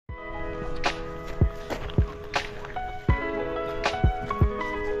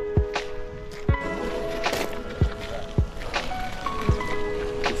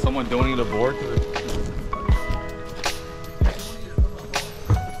someone donated a board?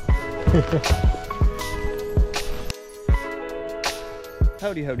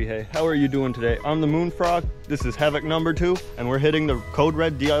 Howdy, howdy, hey. How are you doing today? I'm the Moon Frog. This is Havoc number 2, and we're hitting the Code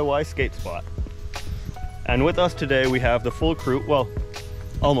Red DIY skate spot. And with us today, we have the full crew. Well,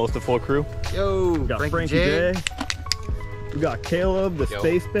 almost the full crew. Yo, We got Frankie J. We got Caleb, the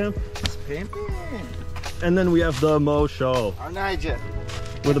Space Pimp. And then we have the Mo Show. Our Nigel.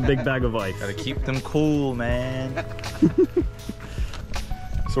 With a big bag of ice. Gotta keep them cool, man.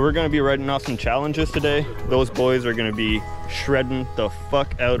 So we're gonna be writing off some challenges today. Those boys are gonna be shredding the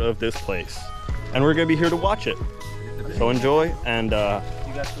fuck out of this place. And we're gonna be here to watch it. So enjoy, and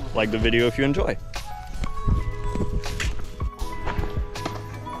like the video if you enjoy.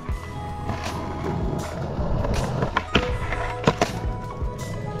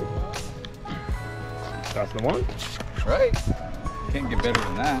 That's the one. Right? Can't get better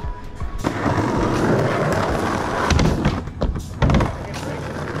than that.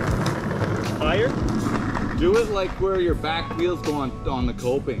 Higher? Do it like where your back wheels go on the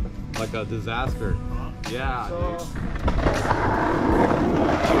coping, like a disaster. Yeah, dude.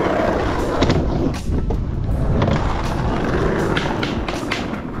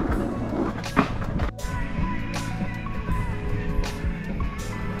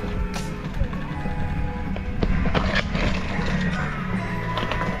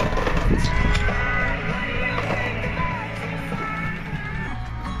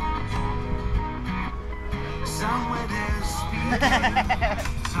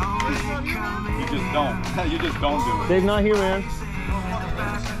 You just don't do it. Dave, not here, man.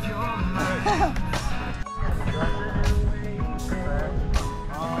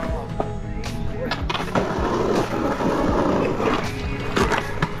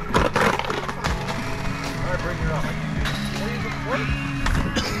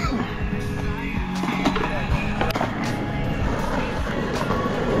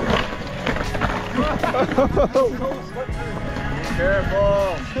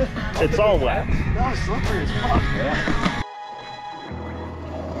 Careful. It's all wet. That was slippery as fuck. Yeah.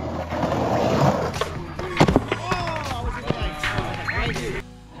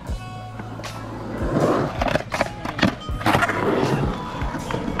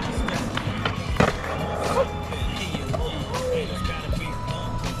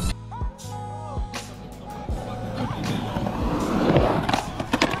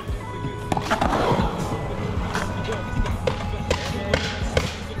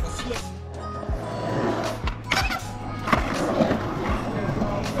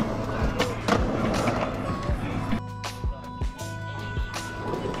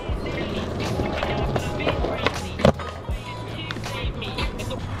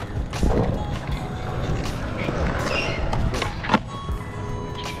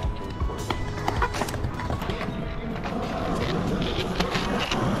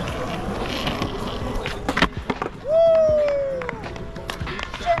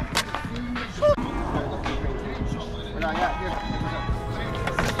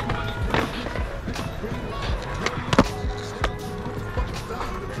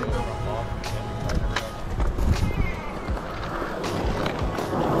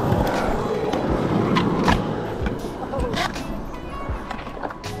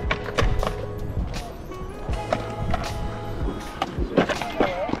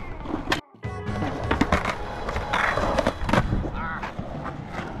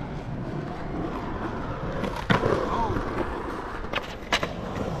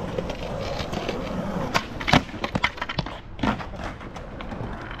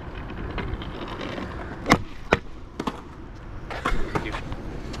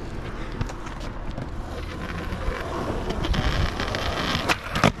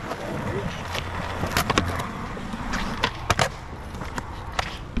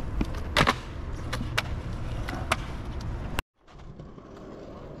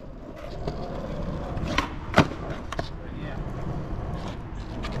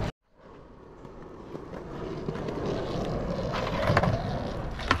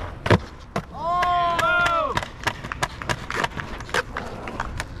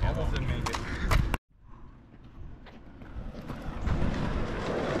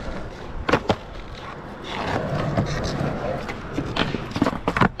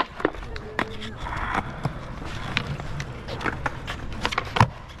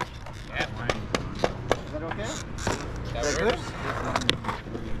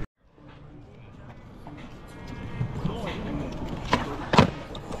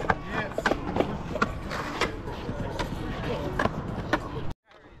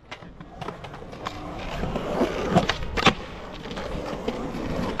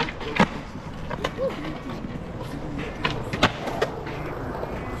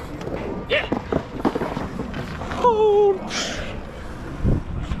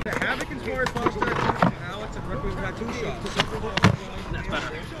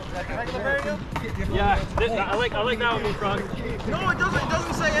 like that one, Moonfrog. No, it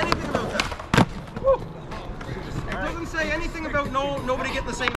doesn't say anything about that. Woo. It doesn't say anything about nobody getting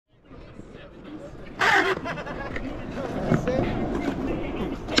the same.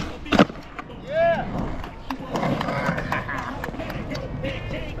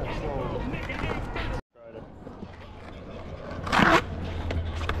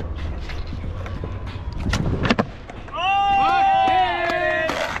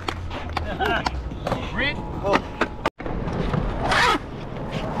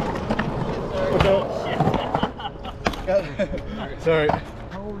 Sorry.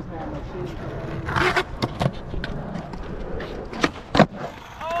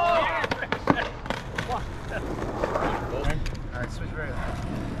 Alright, switch right on.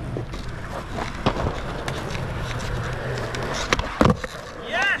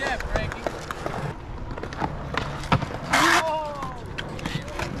 Yes! Yeah, Frankie.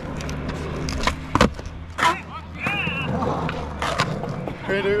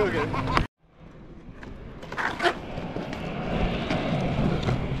 Ready to go again.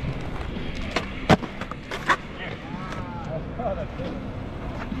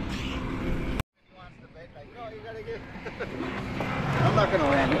 I'm not gonna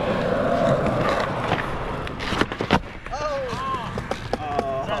land it.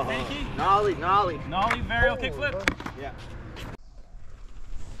 Is that fakie? Nollie. Nollie, varial kickflip? Yeah.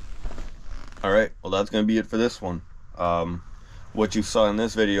 Alright, well that's going to be it for this one. What you saw in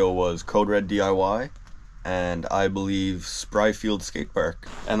this video was Code Red D.I.Y. and I believe Spryfield Skatepark.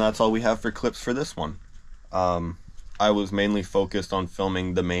 And that's all we have for clips for this one. I was mainly focused on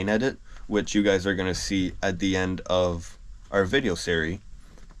filming the main edit, which you guys are going to see at the end of our video series.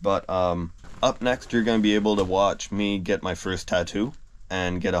 But up next you're going to be able to watch me get my first tattoo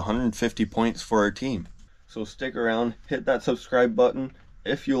and get 150 points for our team. So stick around, hit that subscribe button.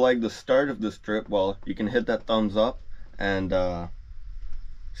 If you like the start of this trip, well, you can hit that thumbs up, and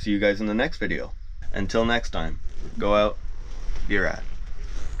see you guys in the next video. Until next time, go out, be rad.